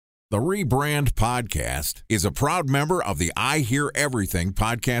The Rebrand Podcast is a proud member of the I Hear Everything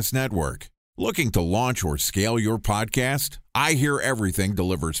Podcast Network. Looking to launch or scale your podcast? I Hear Everything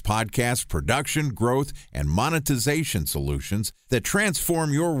delivers podcast production, growth, and monetization solutions that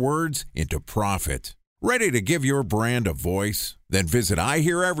transform your words into profit. Ready to give your brand a voice? Then visit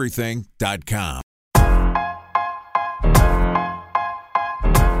iheareverything.com.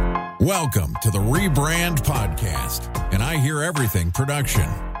 Welcome to the Rebrand Podcast, an I Hear Everything production.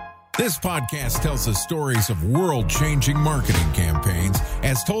 This podcast tells the stories of world-changing marketing campaigns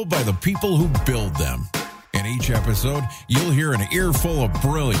as told by the people who build them. In each episode, you'll hear an earful of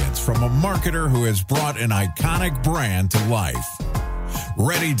brilliance from a marketer who has brought an iconic brand to life.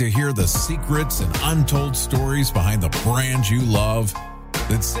 Ready to hear the secrets and untold stories behind the brand you love?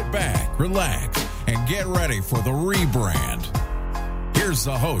 Then sit back, relax, and get ready for the rebrand. Here's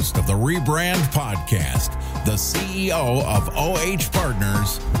the host of the Rebrand Podcast, the CEO of OH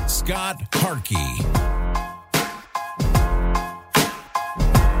Partners, Scott Harkey.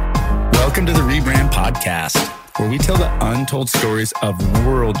 Welcome to the Rebrand Podcast, where we tell the untold stories of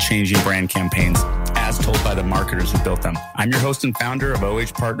world-changing brand campaigns as told by the marketers who built them. I'm your host and founder of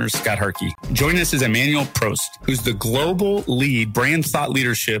OH Partners, Scott Harkey. Joining us is Emmanuel Probst, who's the global lead brand thought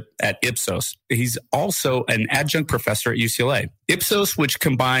leadership at Ipsos. He's also an adjunct professor at UCLA. Ipsos, which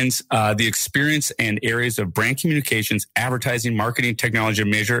combines the experience and areas of brand communications, advertising, marketing, technology to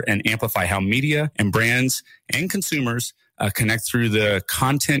measure and amplify how media and brands and consumers connect through the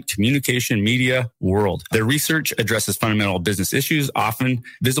content, communication, media world. Their research addresses fundamental business issues, often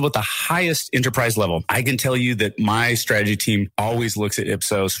visible at the highest enterprise level. I can tell you that my strategy team always looks at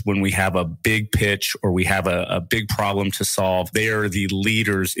Ipsos when we have a big pitch or we have a big problem to solve. They are the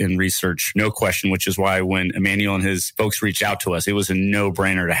leaders in research, no question, which is why when Emmanuel and his folks reached out to us, it was a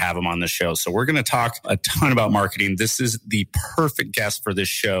no-brainer to have him on the show. So we're going to talk a ton about marketing. This is the perfect guest for this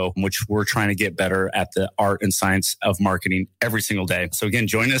show, which we're trying to get better at the art and science of marketing every single day. So again,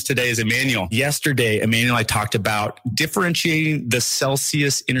 joining us today is Emmanuel. Yesterday, Emmanuel and I talked about differentiating the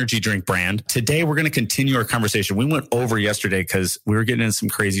Celsius energy drink brand. Today, we're going to continue our conversation. We went over yesterday because we were getting into some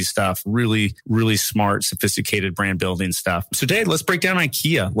crazy stuff, really, really smart, sophisticated brand building stuff. So today, let's break down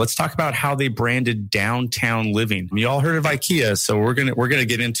IKEA. Let's talk about how they branded downtown living. You all heard of IKEA, so we're gonna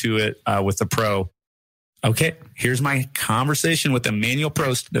get into it with the pro. Okay, here's my conversation with Emmanuel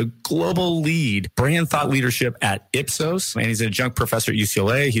Probst, the global lead brand thought leadership at Ipsos. And he's an adjunct professor at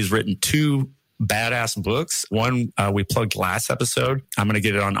UCLA. He's written 2 badass books. One we plugged last episode. I'm going to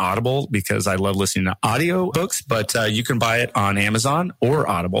get it on Audible because I love listening to audio books, but you can buy it on Amazon or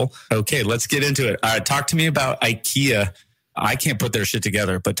Audible. Okay, let's get into it. Talk to me about IKEA. I can't put their shit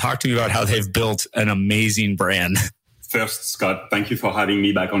together, but talk to me about how they've built an amazing brand. First, Scott, thank you for having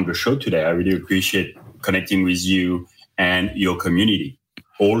me back on the show today. I really appreciate connecting with you and your community.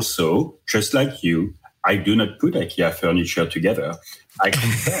 Also, just like you, I do not put IKEA furniture together. I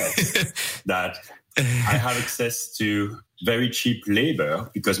confess that I have access to very cheap labor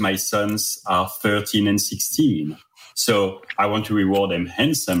because my sons are 13 and 16. So I want to reward them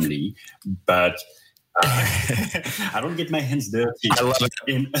handsomely, but I don't get my hands dirty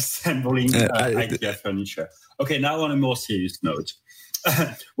in assembling IKEA furniture. Okay, now on a more serious note.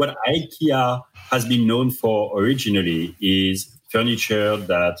 What IKEA has been known for originally is furniture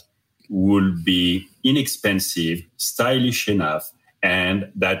that will be inexpensive, stylish enough,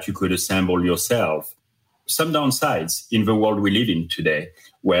 and that you could assemble yourself. Some downsides in the world we live in today.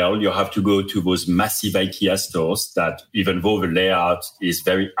 Well, you have to go to those massive IKEA stores that, even though the layout is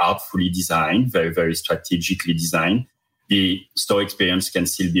very artfully designed, very, very strategically designed, the store experience can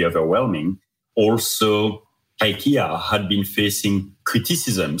still be overwhelming. Also, IKEA had been facing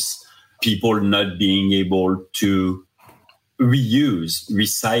criticisms, people not being able to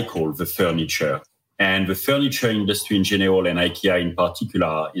recycle the furniture. And the furniture industry in general, and IKEA in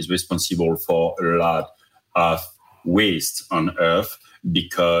particular, is responsible for a lot of waste on Earth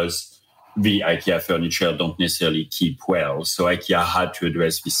because the IKEA furniture don't necessarily keep well. So IKEA had to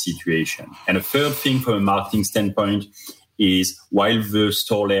address this situation. And a third thing from a marketing standpoint is while the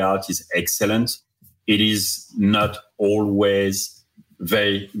store layout is excellent, it is not always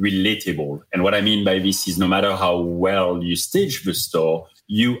very relatable. And what I mean by this is no matter how well you stage the store,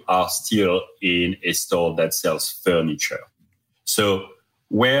 you are still in a store that sells furniture. So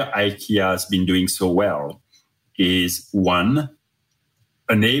where IKEA has been doing so well is, one,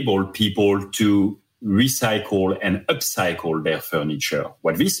 enable people to recycle and upcycle their furniture.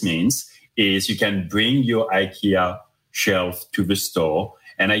 What this means is you can bring your IKEA shelf to the store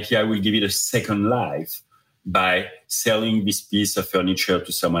and IKEA will give it a second life by selling this piece of furniture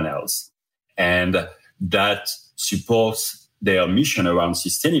to someone else. And that supports their mission around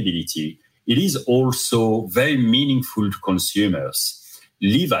sustainability, it is also very meaningful to consumers.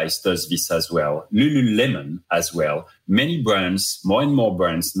 Levi's does this as well, Lululemon as well. Many brands, more and more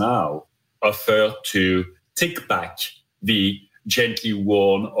brands now, offer to take back the gently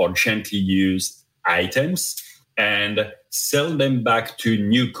worn or gently used items and sell them back to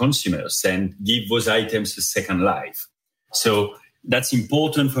new consumers and give those items a second life. So that's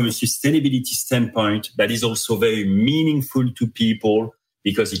important from a sustainability standpoint. That is also very meaningful to people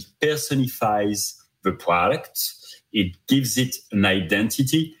because it personifies the product. It gives it an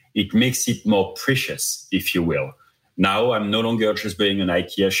identity. It makes it more precious, if you will. Now I'm no longer just buying an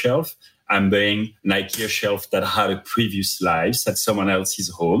Ikea shelf. I'm buying an Ikea shelf that had a previous life at someone else's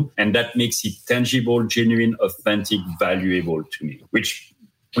home. And that makes it tangible, genuine, authentic, valuable to me, which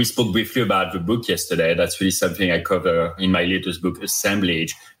we spoke briefly about the book yesterday. That's really something I cover in my latest book,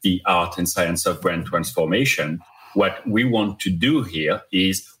 Assemblage, The Art and Science of Brand Transformation. What we want to do here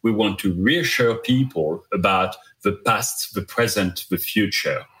is we want to reassure people about the past, the present, the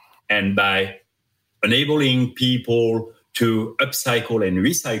future. And by enabling people to upcycle and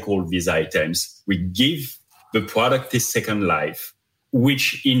recycle these items, we give the product a second life,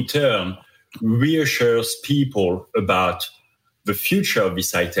 which in turn reassures people about the future of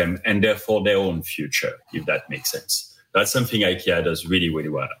this item and therefore their own future, if that makes sense. That's something IKEA does really, really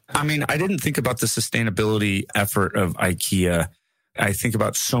well. I mean, I didn't think about the sustainability effort of IKEA. I think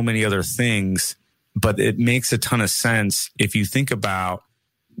about so many other things, but it makes a ton of sense if you think about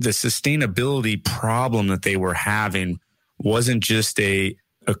the sustainability problem that they were having wasn't just a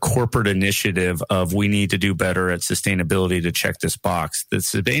corporate initiative of we need to do better at sustainability to check this box. The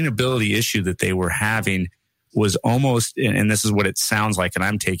sustainability issue that they were having was almost, and this is what it sounds like, and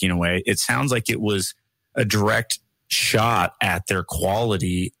I'm taking away, it sounds like it was a direct shot at their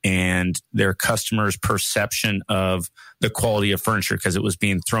quality and their customers' perception of the quality of furniture because it was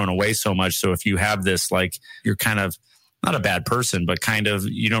being thrown away so much. So if you have this, like, you're kind of not a bad person, but kind of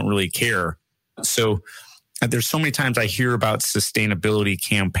you don't really care. So there's so many times I hear about sustainability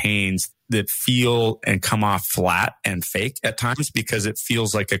campaigns that feel and come off flat and fake at times because it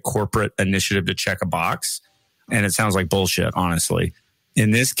feels like a corporate initiative to check a box. And it sounds like bullshit, honestly.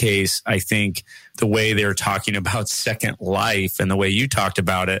 In this case, I think the way they're talking about Second Life and the way you talked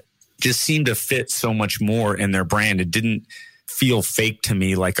about it just seemed to fit so much more in their brand. It didn't feel fake to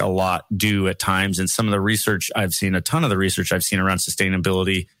me like a lot do at times. And some of the research I've seen, a ton of the research I've seen around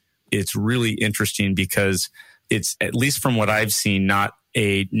sustainability, it's really interesting because it's, at least from what I've seen, not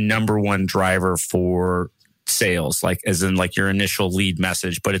a number one driver for sales, like as in like your initial lead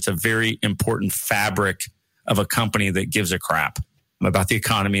message, but it's a very important fabric of a company that gives a crap about the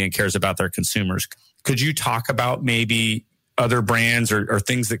economy and cares about their consumers. Could you talk about maybe other brands or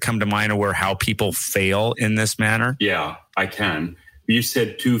things that come to mind where how people fail in this manner? Yeah, I can. You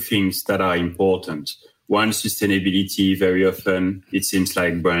said two things that are important. One, sustainability. Very often, it seems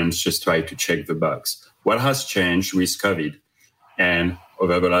like brands just try to check the box. What has changed with COVID and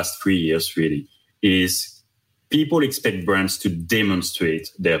over the last 3 years, really, is people expect brands to demonstrate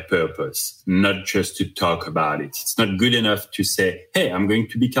their purpose, not just to talk about it. It's not good enough to say, hey, I'm going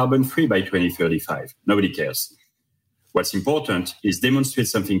to be carbon free by 2035. Nobody cares. What's important is demonstrate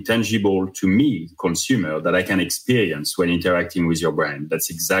something tangible to me, consumer, that I can experience when interacting with your brand. That's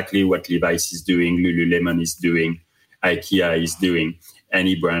exactly what Levi's is doing, Lululemon is doing, IKEA is doing,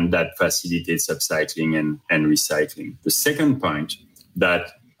 any brand that facilitates upcycling and recycling. The second point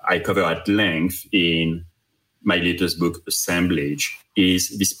that I cover at length in my latest book, Assemblage,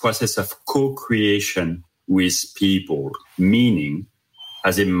 is this process of co-creation with people, meaning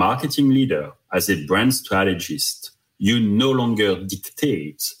as a marketing leader, as a brand strategist, you no longer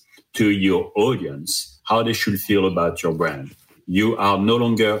dictate to your audience how they should feel about your brand. You are no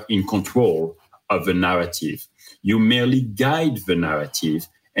longer in control of the narrative. You merely guide the narrative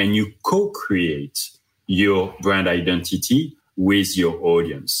and you co-create your brand identity with your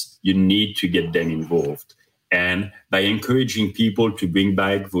audience. You need to get them involved. And by encouraging people to bring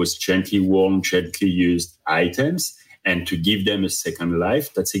back those gently worn, gently used items and to give them a second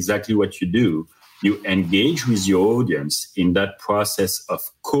life, that's exactly what you do. You engage with your audience in that process of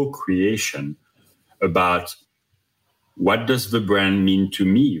co-creation about what does the brand mean to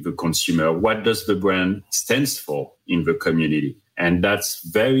me, the consumer? What does the brand stands for in the community? And that's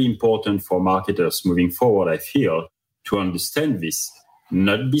very important for marketers moving forward, I feel, to understand this,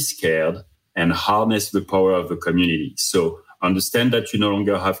 not be scared, and harness the power of the community. So understand that you no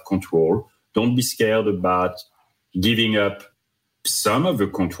longer have control. Don't be scared about giving up some of the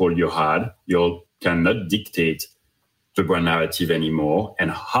control you had. You cannot dictate the brand narrative anymore, and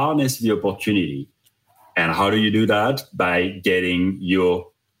harness the opportunity And how do you do that? By getting your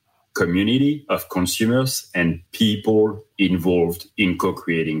community of consumers and people involved in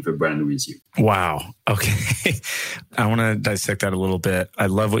co-creating the brand with you. Wow. Okay. I want to dissect that a little bit. I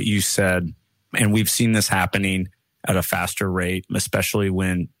love what you said. And we've seen this happening at a faster rate, especially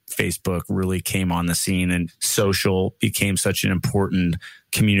when Facebook really came on the scene and social became such an important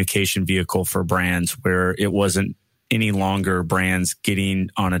communication vehicle for brands, where it wasn't any longer brands getting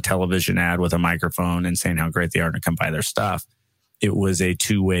on a television ad with a microphone and saying how great they are to come buy their stuff. It was a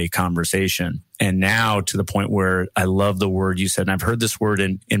two-way conversation. And now to the point where I love the word you said, and I've heard this word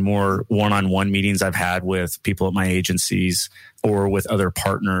in more one-on-one meetings I've had with people at my agencies or with other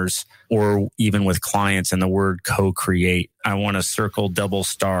partners or even with clients, and the word co-create. I want to circle double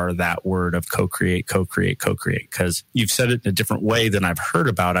star that word of co-create, because you've said it in a different way than I've heard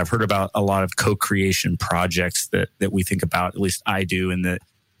about. I've heard about a lot of co-creation projects that we think about, at least I do, in the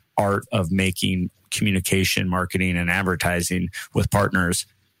art of making communication, marketing, and advertising with partners.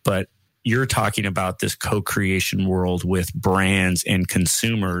 But you're talking about this co-creation world with brands and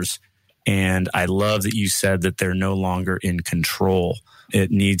consumers. And I love that you said that they're no longer in control.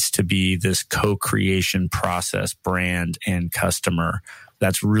 It needs to be this co-creation process, brand and customer.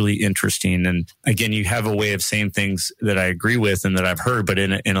 That's really interesting. And again, you have a way of saying things that I agree with and that I've heard, but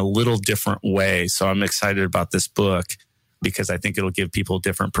in a little different way. So I'm excited about this book, because I think it'll give people a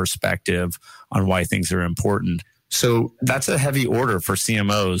different perspective on why things are important. So that's a heavy order for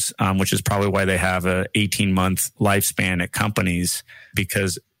CMOs, which is probably why they have a 18-month lifespan at companies,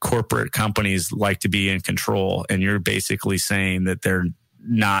 because corporate companies like to be in control. And you're basically saying that they're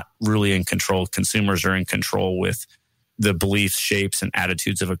not really in control. Consumers are in control with the beliefs, shapes, and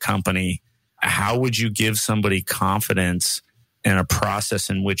attitudes of a company. How would you give somebody confidence in a process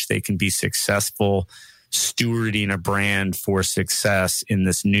in which they can be successful stewarding a brand for success in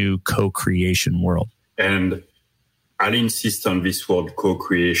this new co-creation world? And I'll insist on this word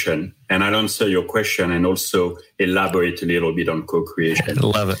co-creation, and I'll answer your question and also elaborate a little bit on co-creation. I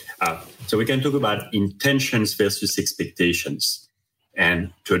love it. So we can talk about intentions versus expectations.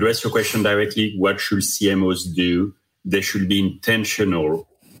 And to address your question directly, what should CMOs do? They should be intentional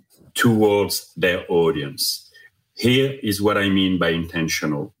towards their audience. Here is what I mean by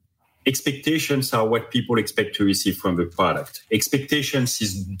intentional. Expectations are what people expect to receive from the product. Expectations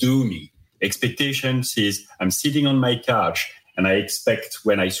is do me. Expectations is I'm sitting on my couch and I expect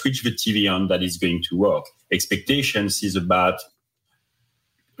when I switch the TV on that it's going to work. Expectations is about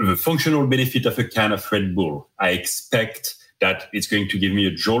the functional benefit of a can of Red Bull. I expect that it's going to give me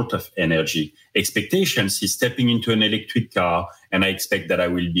a jolt of energy. Expectations is stepping into an electric car and I expect that I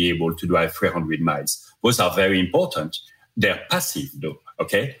will be able to drive 300 miles. Those are very important. They're passive though,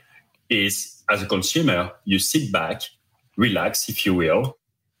 okay? Is as a consumer, you sit back, relax, if you will,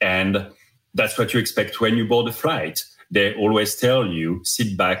 and that's what you expect when you board a flight. They always tell you,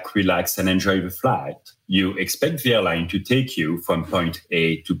 sit back, relax, and enjoy the flight. You expect the airline to take you from point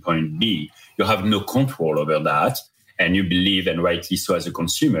A to point B. You have no control over that, and you believe, and rightly so as a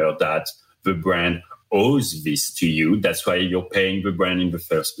consumer, that the brand owes this to you. That's why you're paying the brand in the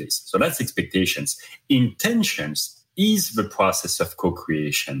first place. So that's expectations. Intentions is the process of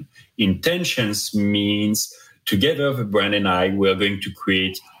co-creation. Intentions means together the brand and I, we're going to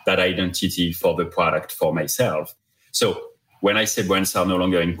create that identity for the product for myself. So when I say brands are no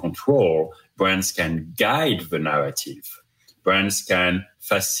longer in control, brands can guide the narrative. Brands can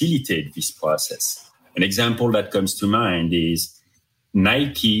facilitate this process. An example that comes to mind is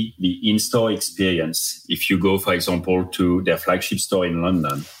Nike, the in-store experience. If you go, for example, to their flagship store in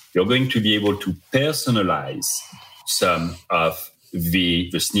London, you're going to be able to personalize some of the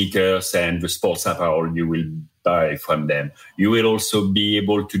sneakers and the sports apparel you will buy from them. You will also be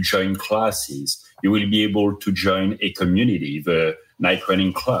able to join classes. You will be able to join a community, the Nike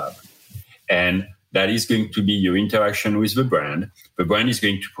Running Club. And that is going to be your interaction with the brand. The brand is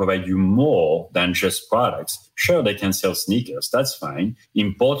going to provide you more than just products. Sure, they can sell sneakers. That's fine.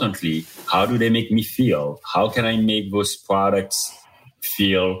 Importantly, how do they make me feel? How can I make those products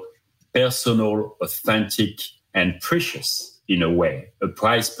feel personal, authentic, and precious in a way? A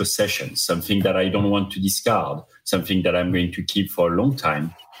prized possession, something that I don't want to discard, something that I'm going to keep for a long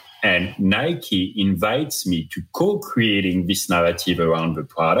time. And Nike invites me to co-creating this narrative around the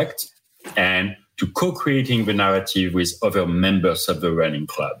product and to co-creating the narrative with other members of the running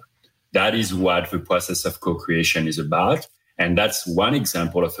club. That is what the process of co-creation is about. And that's one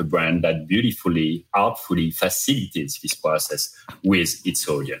example of a brand that beautifully, artfully facilitates this process with its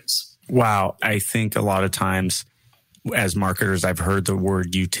audience. Wow. I think a lot of times as marketers, I've heard the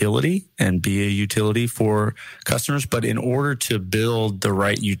word utility and be a utility for customers. But in order to build the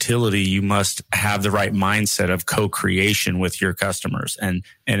right utility, you must have the right mindset of co-creation with your customers. And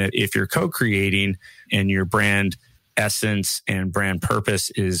if you're co-creating and your brand essence and brand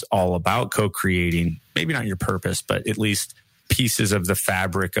purpose is all about co-creating, maybe not your purpose, but at least pieces of the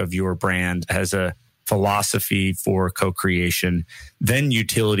fabric of your brand as a philosophy for co-creation, then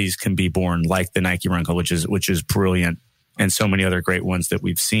utilities can be born, like the Nike Run Club, which is brilliant, and so many other great ones that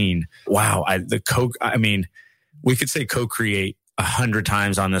we've seen. Wow, we could say co-create 100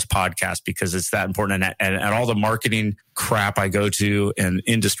 times on this podcast because it's that important. And all the marketing crap I go to and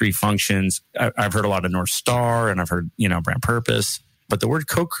industry functions, I've heard a lot of North Star and I've heard, brand purpose, but the word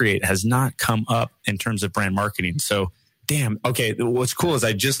co-create has not come up in terms of brand marketing. So damn. Okay. What's cool is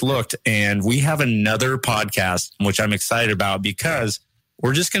I just looked and we have another podcast, which I'm excited about because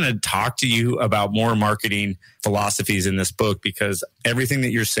we're just going to talk to you about more marketing philosophies in this book because everything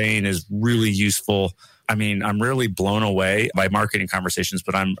that you're saying is really useful. I mean, I'm really blown away by marketing conversations,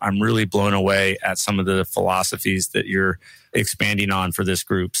 but I'm really blown away at some of the philosophies that you're expanding on for this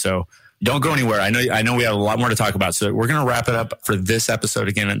group. So don't go anywhere. I know we have a lot more to talk about. So we're going to wrap it up for this episode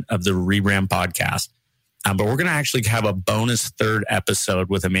again of the Rebrand Podcast. But we're going to actually have a bonus third episode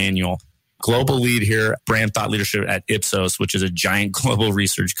with Emmanuel, global lead here, brand thought leadership at Ipsos, which is a giant global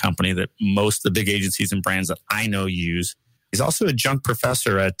research company that most of the big agencies and brands that I know use. He's also a adjunct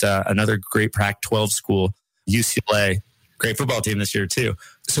professor at another great Pac-12 school, UCLA. Great football team this year too.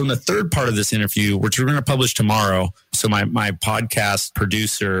 So in the third part of this interview, which we're going to publish tomorrow, so my podcast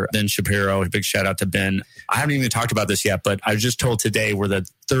producer, Ben Shapiro, a big shout out to Ben. I haven't even talked about this yet, but I was just told today we're the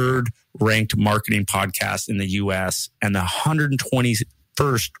third ranked marketing podcast in the US and the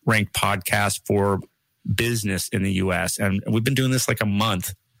 121st ranked podcast for business in the US. And we've been doing this like a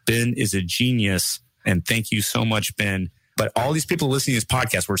month. Ben is a genius. And thank you so much, Ben. But all these people listening to this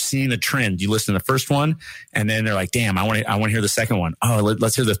podcast, we're seeing a trend. You listen to the first one, and then they're like, damn, I want to hear the second one. Oh,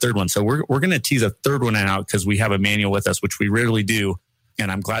 let's hear the third one. So we're going to tease a third one out because we have Emmanuel with us, which we rarely do. And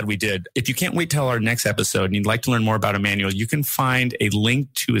I'm glad we did. If you can't wait till our next episode and you'd like to learn more about Emmanuel, you can find a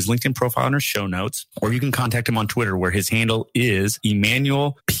link to his LinkedIn profile in our show notes, or you can contact him on Twitter where his handle is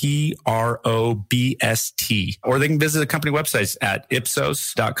Emmanuel, Probst. Or they can visit the company websites at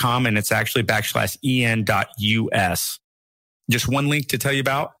ipsos.com and it's actually /en.us. Just one link to tell you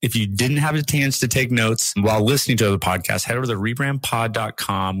about. If you didn't have a chance to take notes while listening to the podcast, head over to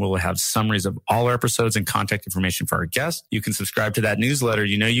rebrandpod.com. We'll have summaries of all our episodes and contact information for our guests. You can subscribe to that newsletter.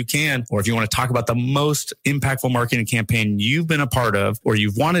 You can. Or if you want to talk about the most impactful marketing campaign you've been a part of or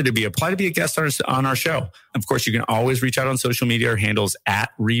you've wanted to apply to be a guest on our show. Of course, you can always reach out on social media. Our handles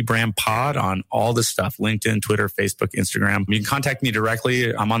at rebrandpod on all this stuff, LinkedIn, Twitter, Facebook, Instagram. You can contact me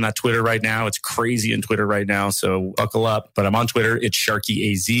directly. I'm on that Twitter right now. It's crazy in Twitter right now, so buckle up. But I'm on Twitter. It's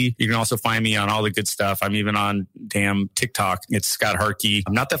SharkyAZ. You can also find me on all the good stuff. I'm even on TikTok. It's Scott Harkey.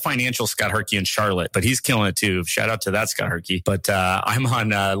 I'm not the financial Scott Harkey in Charlotte, but he's killing it too. Shout out to that Scott Harkey. But I'm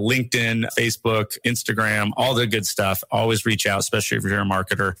on LinkedIn, Facebook, Instagram, all the good stuff. Always reach out, especially if you're a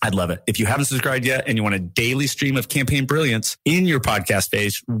marketer. I'd love it. If you haven't subscribed yet and you want a daily stream of campaign brilliance in your podcast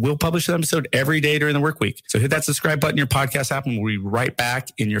page, we'll publish an episode every day during the work week. So hit that subscribe button in your podcast app and we'll be right back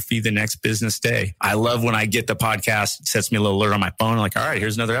in your feed the next business day. I love when I get the podcast, it sets me a little alert on my phone. I'm like, all right,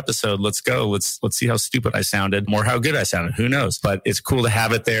 here's another episode. Let's go. Let's see how stupid I sounded or how good I sounded. Who knows? But it's cool to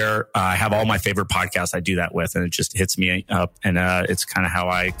have it there. I have all my favorite podcasts I do that with, and it just hits me up. And it's kind of how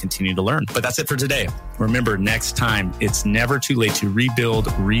I continue to learn. But that's it for today. Remember, next time, it's never too late to rebuild,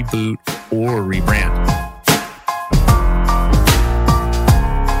 reboot, or rebrand.